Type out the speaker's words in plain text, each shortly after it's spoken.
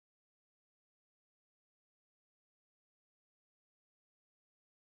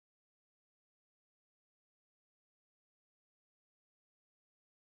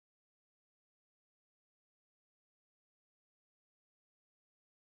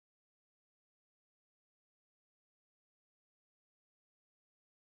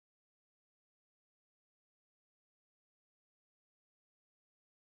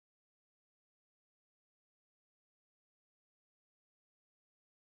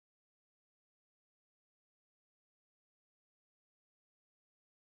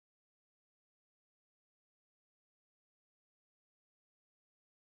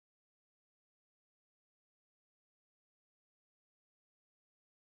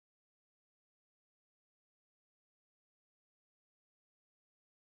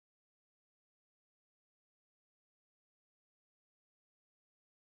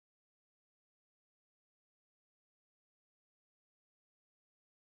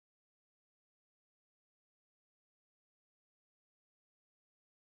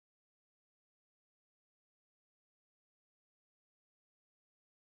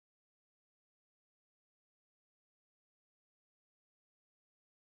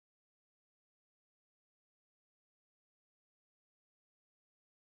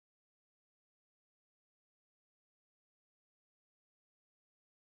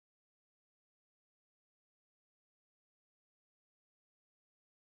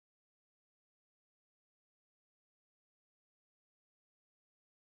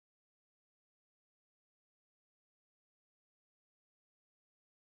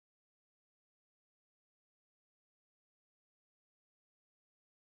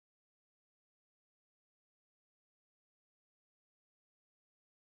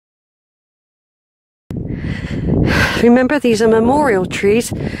Remember, these are memorial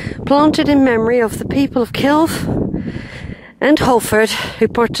trees planted in memory of the people of Kilve and Holford who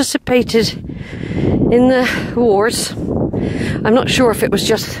participated in the wars. I'm not sure if it was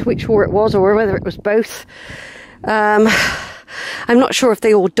just which war it was or whether it was both. I'm not sure if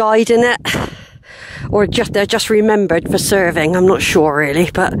they all died in it or they're just remembered for serving. I'm not sure really,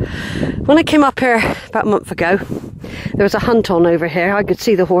 but when I came up here about a month ago, there was a hunt on over here. I could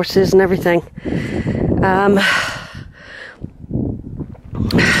see the horses and everything.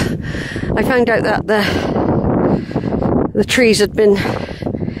 I found out that the trees had been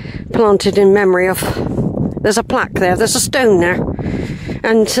planted in memory of. There's a plaque there. There's a stone there,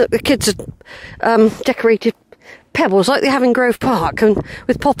 and the kids had decorated pebbles like they have in Grove Park, and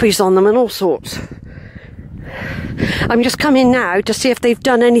with poppies on them and all sorts. I'm just coming now to see if they've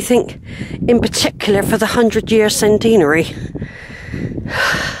done anything in particular for the 100-year centenary.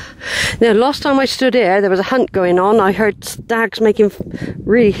 Now, last time I stood here, there was a hunt going on. I heard stags making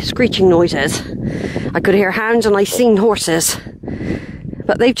really screeching noises. I could hear hounds and I seen horses.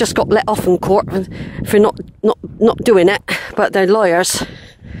 But they've just got let off in court for not doing it. But they're lawyers.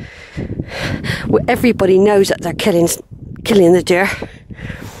 Everybody knows that they're killing the deer.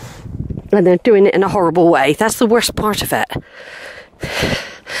 And they're doing it in a horrible way. That's the worst part of it.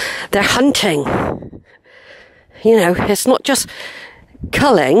 They're hunting. You know, it's not just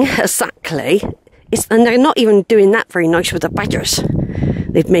culling, exactly. And they're not even doing that very nice with the badgers.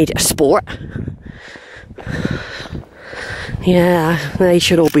 They've made it a sport. Yeah, they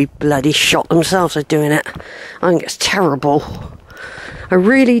should all be bloody shot themselves for doing it. I think it's terrible. I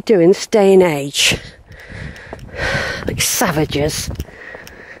really do, in this day and age. Like savages.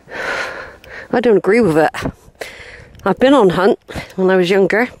 I don't agree with it. I've been on hunt when I was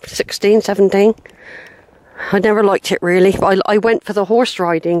younger, 16, 17. I never liked it really. I went for the horse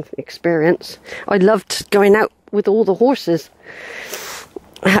riding experience. I loved going out with all the horses.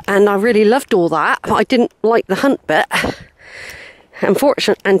 And I really loved all that. I didn't like the hunt bit. And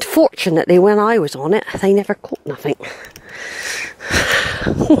fortunately, when I was on it, they never caught nothing.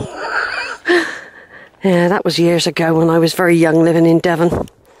 Yeah, that was years ago when I was very young, living in Devon,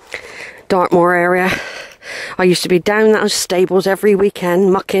 Dartmoor area. I used to be down those stables every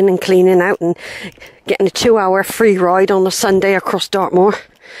weekend, mucking and cleaning out and getting a 2-hour free ride on a Sunday across Dartmoor,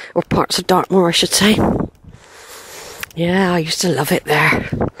 or parts of Dartmoor, I should say. Yeah, I used to love it there.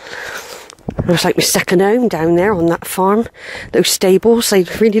 It was like my second home down there on that farm. Those stables, they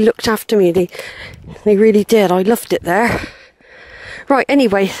really looked after me. They really did. I loved it there. Right,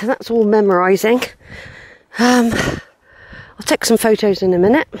 anyway, that's all memorising. I'll take some photos in a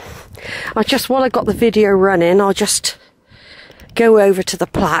minute. While I got the video running, I'll just go over to the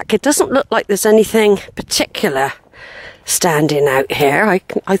plaque. It doesn't look like there's anything particular standing out here.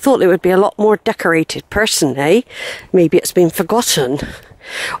 I thought it would be a lot more decorated personally. Maybe it's been forgotten,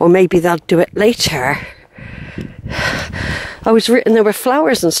 or maybe they'll do it later. I was written there were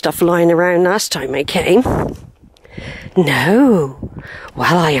flowers and stuff lying around last time I came. No.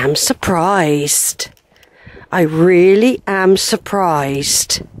 Well, I am surprised. I really am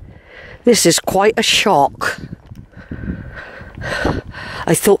surprised. This is quite a shock.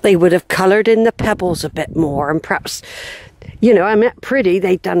 I thought they would have coloured in the pebbles a bit more, and perhaps, you know, I meant pretty.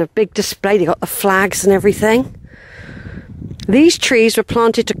 They'd done a big display. They got the flags and everything. These trees were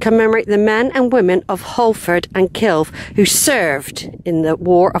planted to commemorate the men and women of Holford and Kilve who served in the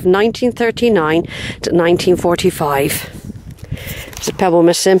war of 1939 to 1945. There's a pebble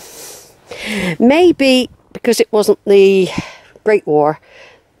missing. Maybe because it wasn't the Great War,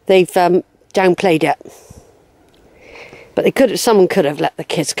 they've downplayed it. But someone could have let the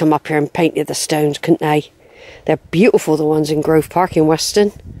kids come up here and painted the stones, couldn't they? They're beautiful, the ones in Grove Park in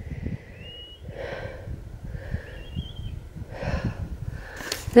Weston.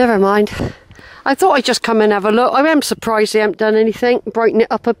 Never mind. I thought I'd just come and have a look. I am surprised they haven't done anything, brighten it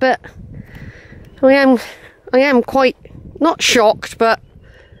up a bit. I am quite, not shocked, but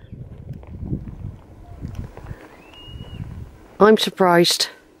I'm surprised.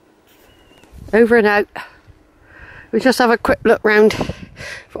 Over and out. We'll just have a quick look round.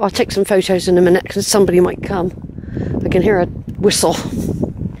 I'll take some photos in a minute because somebody might come. I can hear a whistle.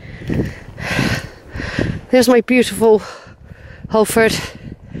 There's my beautiful Holford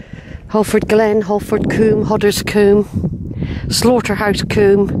Glen, Holford Coombe, Hodder's Coombe, Slaughterhouse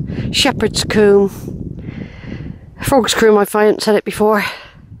Coombe, Shepherd's Coombe, Frog's Coombe, if I hadn't said it before.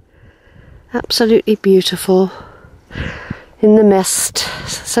 Absolutely beautiful. In the mist.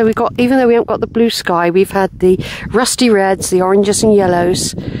 So we got, even though we haven't got the blue sky, we've had the rusty reds, the oranges and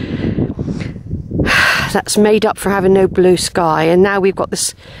yellows. That's made up for having no blue sky, and now we've got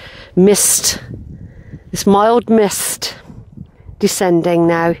this mist This mild mist descending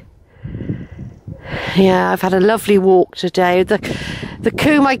now. Yeah, I've had a lovely walk today. The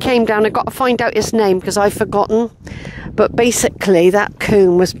coombe I came down, I've got to find out its name because I've forgotten. But basically that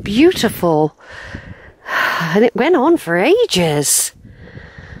coombe was beautiful. And it went on for ages.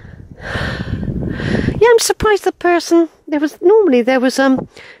 Yeah, I'm surprised the person, there was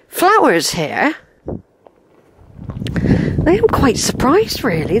flowers here. I am quite surprised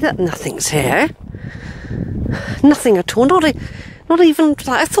really that nothing's here. Nothing at all, not even, like,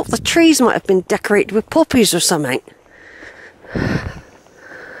 I thought the trees might have been decorated with poppies or something.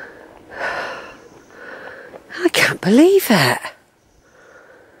 I can't believe it.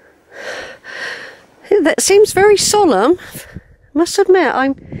 That seems very solemn. I must admit,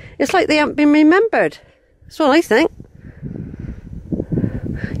 it's like they haven't been remembered. That's what I think.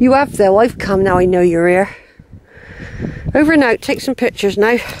 You have though, I've come now, I know you're here. Over and out, take some pictures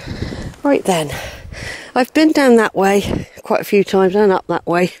now. Right then, I've been down that way quite a few times and up that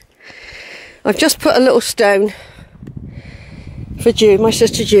way. I've just put a little stone for Jude, my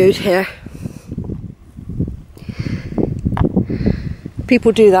sister Jude here.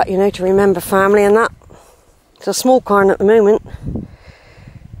 People do that, you know, to remember family and that. It's a small cairn at the moment.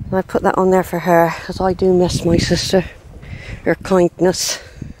 And I put that on there for her because I do miss my sister. Her kindness.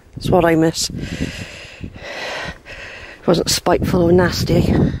 That's what I miss. She wasn't spiteful or nasty.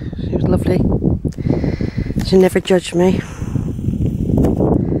 She was lovely. She never judged me.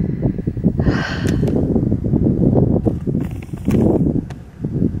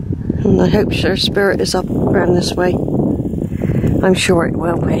 And I hope her spirit is up around this way. I'm sure it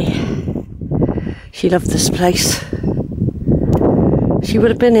will be. She loved this place. She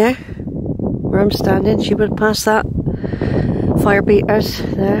would have been here, where I'm standing. She would have passed that fire beaters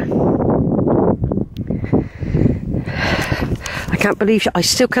there. I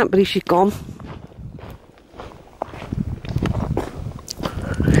still can't believe she's gone.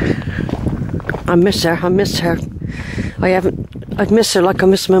 I miss her. I'd miss her like I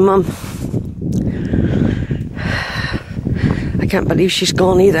miss my mum. I can't believe she's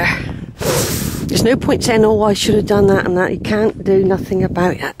gone either. There's no point saying, oh, I should have done that and that. You can't do nothing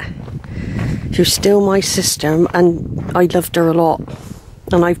about it. She was still my sister and I loved her a lot.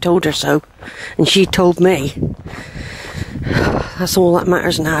 And I've told her so. And she told me. That's all that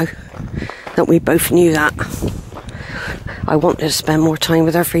matters now. That we both knew that. I wanted to spend more time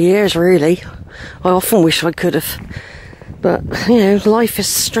with her for years, really. I often wish I could have. But, you know, life is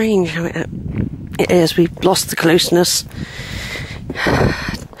strange. It is. We've lost the closeness.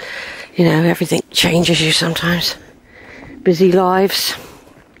 You know, everything changes you sometimes. Busy lives.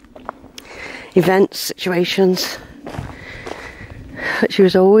 Events, situations. But she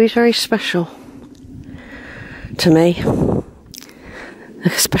was always very special to me. A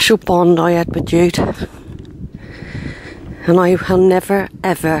special bond I had with Jude. And I'll never,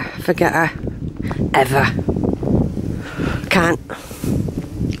 ever forget her. Ever. Can't.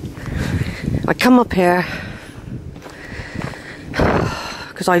 I come up here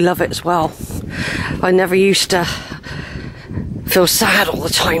because I love it as well. I never used to feel sad all the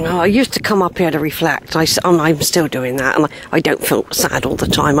time. I used to come up here to reflect. I'm still doing that, and I don't feel sad all the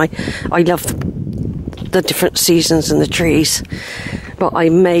time. I love the different seasons and the trees, but I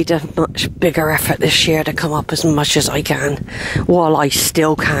made a much bigger effort this year to come up as much as I can, while I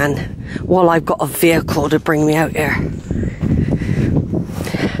still can, while I've got a vehicle to bring me out here.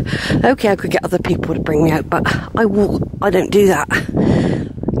 Okay, I could get other people to bring me out, but I don't do that.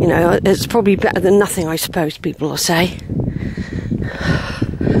 You know, it's probably better than nothing, I suppose people will say.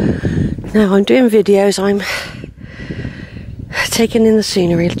 Now I'm doing videos, I'm taking in the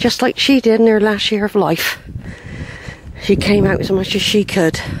scenery, just like she did in her last year of life. She came out as much as she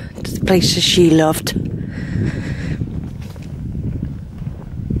could to the places she loved.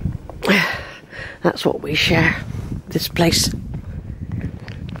 That's what we share, this place.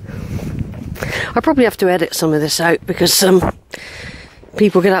 I probably have to edit some of this out because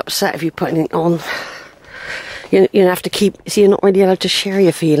people get upset if you're putting it on. You have to keep, so you're not really allowed to share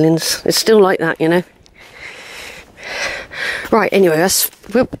your feelings. It's still like that, you know. Right, anyway,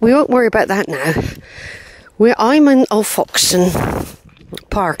 we won't worry about that now. I'm in Alfoxton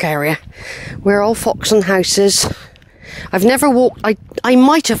Park area, where Alfoxton House is. I've never walked, I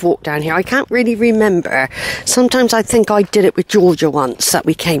might have walked down here, I can't really remember. Sometimes I think I did it with Georgia once, that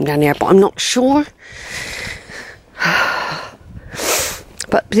we came down here, but I'm not sure.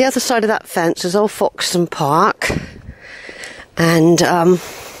 But the other side of that fence is Alfoxton Park, and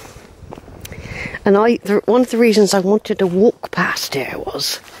one of the reasons I wanted to walk past here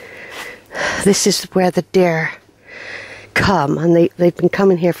was, this is where the deer come, and they've been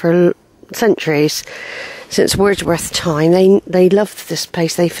coming here for centuries, since Wordsworth time. They loved this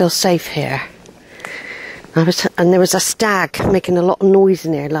place. They feel safe here. And there was a stag making a lot of noise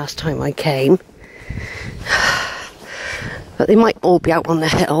in here last time I came. But they might all be out on the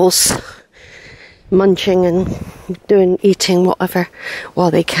hills, munching and eating whatever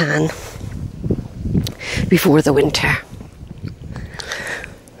while they can before the winter.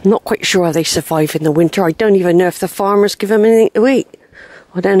 I'm not quite sure how they survive in the winter. I don't even know if the farmers give them anything to eat.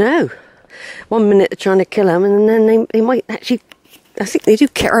 I don't know. One minute they're trying to kill them, and then they might actually... I think they do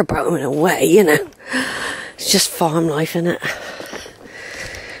care about them in a way, you know. It's just farm life, isn't it?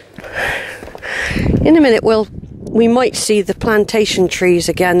 In a minute we might see the plantation trees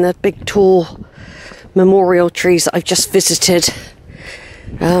again, the big tall memorial trees that I've just visited,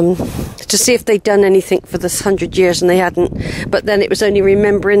 to see if they'd done anything for this 100 years, and they hadn't. But then it was only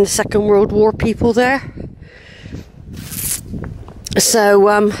remembering the Second World War people there. So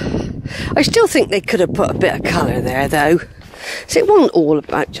I still think they could have put a bit of colour there, though. So it wasn't all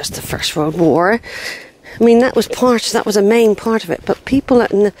about just the First World War. I mean, that was a main part of it, but people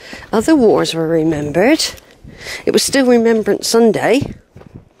in the other wars were remembered. It was still Remembrance Sunday.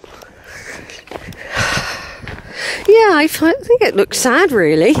 Yeah, I think it looked sad,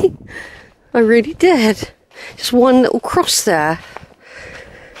 really. I really did. Just one little cross there.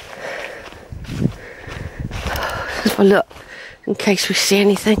 Let's have a look, in case we see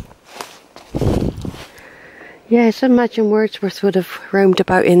anything. Yes, I imagine Wordsworth would have roamed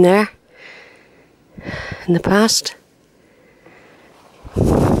about in there in the past.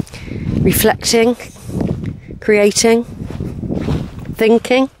 Reflecting, creating,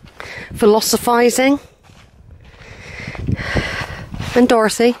 thinking, philosophising. And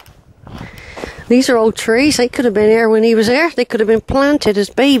Dorothy. These are old trees. They could have been here when he was here. They could have been planted as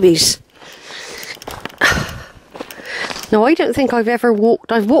babies. No, I don't think I've ever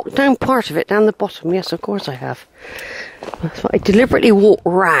walked... I've walked down part of it, down the bottom. Yes, of course I have. But I deliberately walked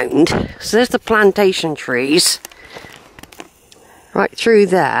round. So there's the plantation trees. Right through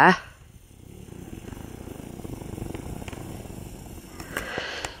there.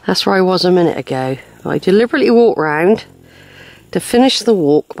 That's where I was a minute ago. I deliberately walked round to finish the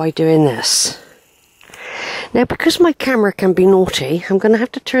walk by doing this. Now, because my camera can be naughty, I'm going to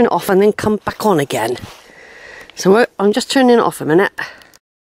have to turn it off and then come back on again. So I'm just turning it off a minute.